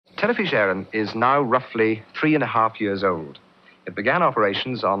Television Éireann is now roughly 3.5 years old. It began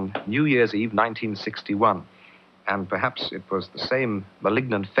operations on New Year's Eve 1961, and perhaps it was the same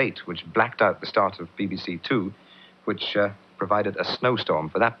malignant fate which blacked out the start of BBC Two, which provided a snowstorm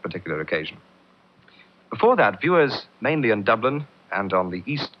for that particular occasion. Before that, viewers mainly in Dublin and on the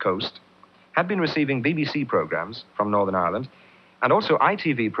East Coast had been receiving BBC programmes from Northern Ireland and also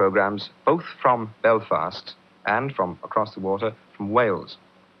ITV programmes both from Belfast and from across the water from Wales.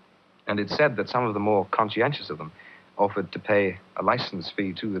 And it's said that some of the more conscientious of them offered to pay a licence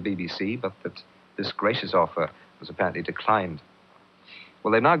fee to the BBC, but that this gracious offer was apparently declined.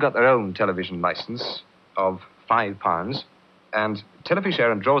 Well, they've now got their own television licence of £5, and Television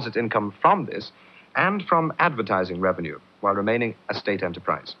Éireann draws its income from this and from advertising revenue, while remaining a state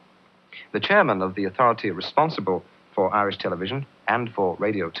enterprise. The chairman of the authority responsible for Irish television and for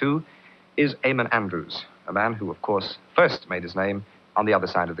Radio 2 is Eamonn Andrews, a man who, of course, first made his name on the other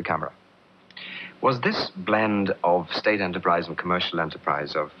side of the camera. Was this blend of state enterprise and commercial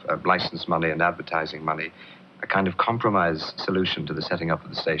enterprise, of license money and advertising money, a kind of compromise solution to the setting up of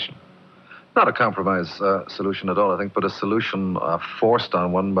the station? Not a compromise solution at all, I think, but a solution forced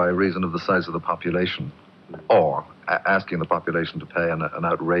on one by reason of the size of the population, or asking the population to pay an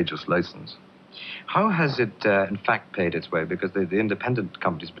outrageous license. How has it, in fact, paid its way? Because the independent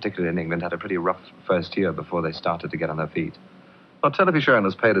companies, particularly in England, had a pretty rough first year before they started to get on their feet. Well, Television Éireann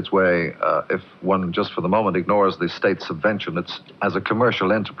has paid its way, if one just for the moment ignores the state subvention. It's, as a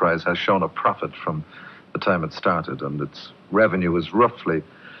commercial enterprise, has shown a profit from the time it started, and its revenue is roughly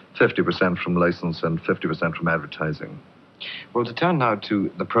 50% from license and 50% from advertising. Well, to turn now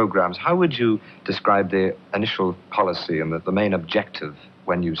to the programmes, how would you describe the initial policy and the main objective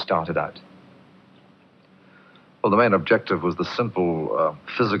when you started out? Well, the main objective was the simple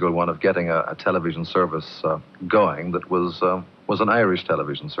physical one of getting a television service going that was an Irish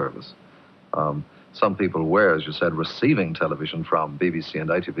television service. Some people were, as you said, receiving television from BBC and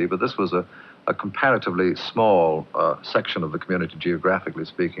ITV, but this was a comparatively small section of the community, geographically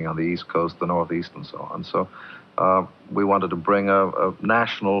speaking, on the East Coast, the Northeast, and so on. So we wanted to bring a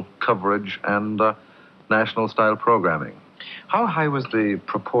national coverage and national-style programming. How high was the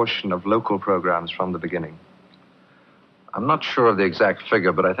proportion of local programmes from the beginning? I'm not sure of the exact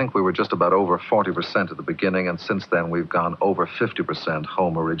figure, but I think we were just about over 40% at the beginning, and since then we've gone over 50%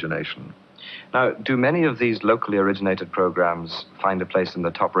 home origination. Now, do many of these locally originated programs find a place in the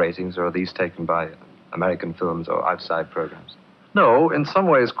top ratings, or are these taken by American films or outside programs? No, in some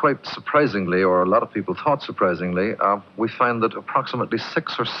ways, quite surprisingly, or a lot of people thought surprisingly, we find that approximately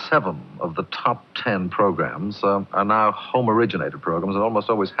 6 or 7 of the top 10 programs are now home-originated programs, and almost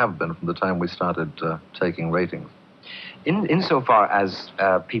always have been from the time we started taking ratings. Insofar as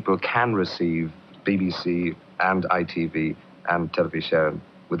people can receive BBC and ITV and Television Éireann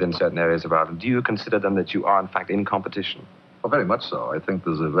within certain areas of Ireland, do you consider then that you are, in fact, in competition? Well, very much so. I think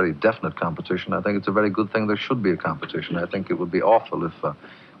there's a very definite competition. I think it's a very good thing there should be a competition. I think it would be awful if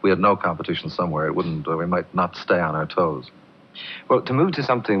we had no competition somewhere. It wouldn't, we might not stay on our toes. Well, to move to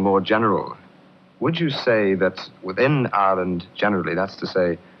something more general, would you say that within Ireland generally, that's to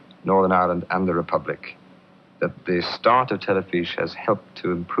say Northern Ireland and the Republic, that the start of Television has helped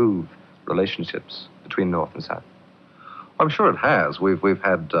to improve relationships between North and South? I'm sure it has. We've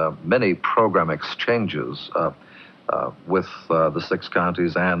had many program exchanges with the 6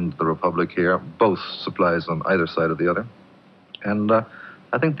 counties and the Republic here, both supplies on either side of the other. And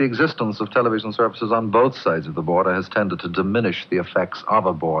I think the existence of television services on both sides of the border has tended to diminish the effects of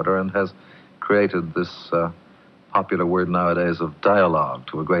a border and has created this popular word nowadays of dialogue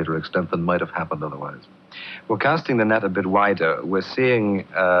to a greater extent than might have happened otherwise. Well, casting the net a bit wider, we're seeing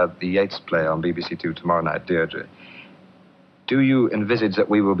the Yeats play on BBC Two tomorrow night, Deirdre. Do you envisage that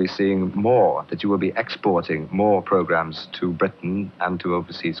we will be seeing more, that you will be exporting more programs to Britain and to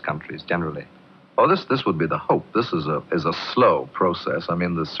overseas countries generally? Oh, this would be the hope. This is a slow process. I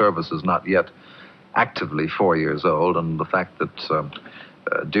mean, the service is not yet actively 4 years old, and the fact that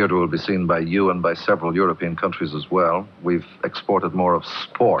Deirdre will be seen by you and by several European countries as well. We've exported more of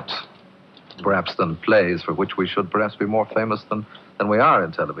sport, perhaps, than plays, for which we should perhaps be more famous than we are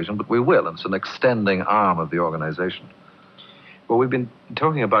in television, but we will, and it's an extending arm of the organization. Well, we've been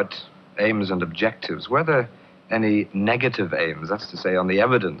talking about aims and objectives. Were there any negative aims, that's to say, on the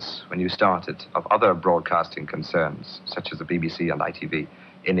evidence when you started, of other broadcasting concerns, such as the BBC and ITV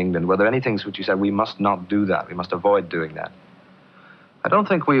in England? Were there any things which you said, we must not do that, we must avoid doing that? I don't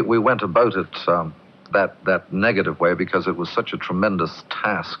think we went about it that negative way, because it was such a tremendous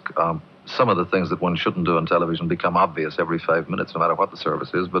task. Some of the things that one shouldn't do on television become obvious every 5 minutes, no matter what the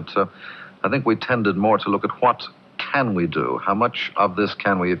service is. But I think we tended more to look at what can we do? How much of this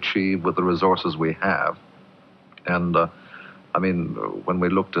can we achieve with the resources we have? And, when we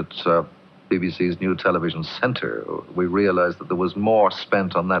looked at BBC's new television centre, we realized that there was more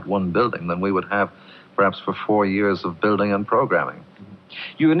spent on that one building than we would have perhaps for 4 years of building and programming.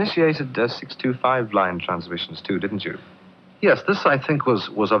 You initiated 625 line transmissions too, didn't you? Yes, this, I think,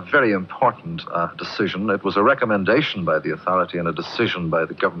 was a very important decision. It was a recommendation by the authority and a decision by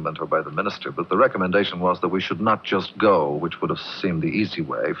the government or by the minister, but the recommendation was that we should not just go, which would have seemed the easy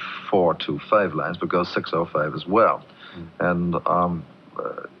way, 425 lines, but go 605 as well. And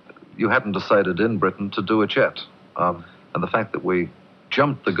you hadn't decided in Britain to do it yet. And the fact that we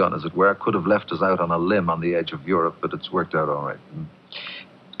jumped the gun, as it were, could have left us out on a limb on the edge of Europe, but it's worked out all right.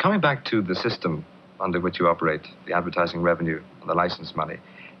 Coming back to the system under which you operate, the advertising revenue and the license money,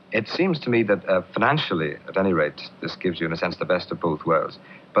 it seems to me that financially, at any rate, this gives you, in a sense, the best of both worlds,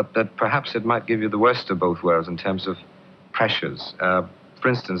 but that perhaps it might give you the worst of both worlds in terms of pressures. For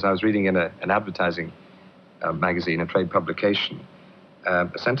instance, I was reading in an advertising magazine, a trade publication, a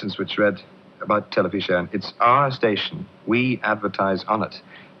sentence which read about television: it's our station, we advertise on it.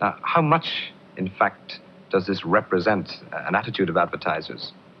 Now, how much, in fact, does this represent an attitude of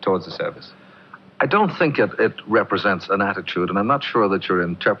advertisers towards the service? I don't think it represents an attitude, and I'm not sure that you're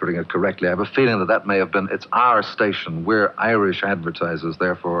interpreting it correctly. I have a feeling that may have been, it's our station, we're Irish advertisers,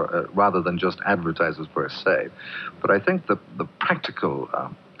 therefore, rather than just advertisers per se. But I think the practical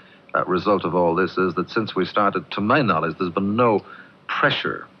result of all this is that since we started, to my knowledge, there's been no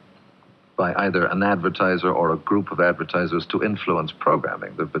pressure by either an advertiser or a group of advertisers to influence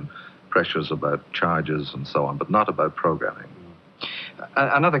programming. There have been pressures about charges and so on, but not about programming.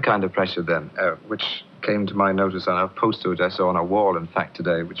 Another kind of pressure, then, which came to my notice on a poster which I saw on a wall, in fact,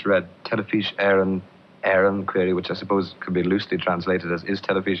 today, which read, Telefish Éireann, query, which I suppose could be loosely translated as, is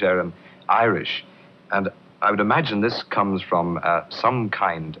Telefish Éireann Irish? And I would imagine this comes from some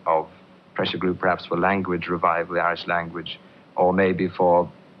kind of pressure group, perhaps for language revival, the Irish language, or maybe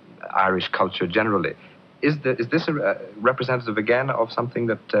for Irish culture generally. Is this a representative, again, of something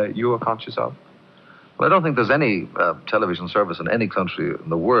that you are conscious of? Well, I don't think there's any television service in any country in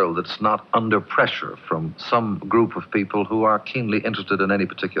the world that's not under pressure from some group of people who are keenly interested in any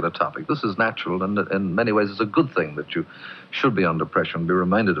particular topic. This is natural, and in many ways it's a good thing that you should be under pressure and be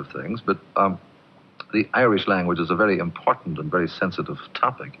reminded of things. But the Irish language is a very important and very sensitive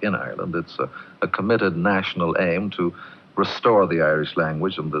topic in Ireland. It's a committed national aim to restore the Irish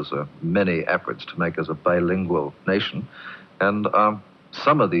language, and there's many efforts to make us a bilingual nation. And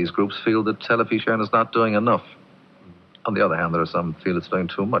some of these groups feel that Telefish Éireann is not doing enough. On the other hand, there are some who feel it's doing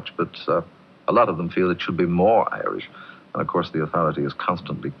too much, but a lot of them feel it should be more Irish. And of course, the authority is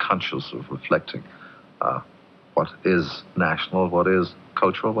constantly conscious of reflecting what is national, what is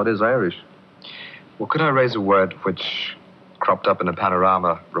cultural, what is Irish. Well, could I raise a word which cropped up in a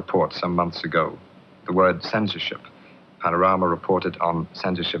Panorama report some months ago? The word censorship. Panorama reported on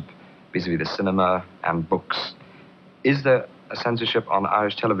censorship vis-a-vis the cinema and books. Is there a censorship on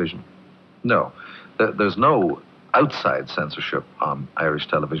Irish television? No. There's no outside censorship on Irish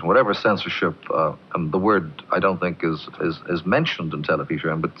television. Whatever censorship, and the word I don't think is mentioned in Telefish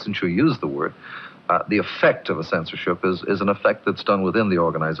Éireann, but since you use the word, the effect of a censorship is an effect that's done within the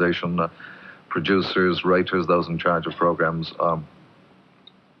organization. Producers, writers, those in charge of programs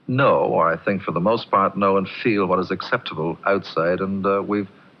know, or I think for the most part know and feel what is acceptable outside, and we've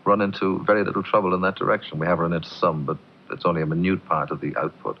run into very little trouble in that direction. We have run into some, but it's only a minute part of the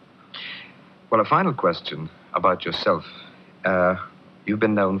output. Well, a final question about yourself. You've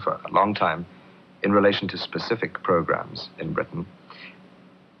been known for a long time in relation to specific programs in Britain,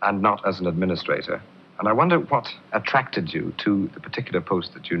 and not as an administrator. And I wonder what attracted you to the particular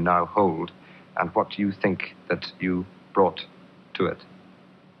post that you now hold, and what you think that you brought to it.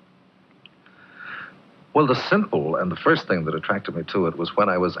 Well, the simple and the first thing that attracted me to it was when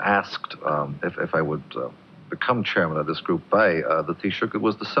I was asked if I would become chairman of this group by the Taoiseach. It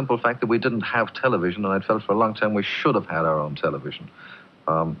was the simple fact that we didn't have television, and I felt for a long time we should have had our own television.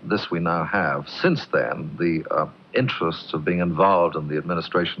 This we now have. Since then, the interests of being involved in the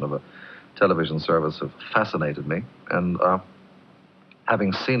administration of a television service have fascinated me, and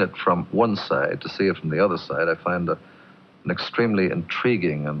having seen it from one side to see it from the other side, I find an extremely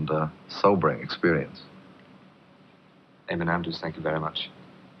intriguing and sobering experience. Eamonn Andrews, thank you very much.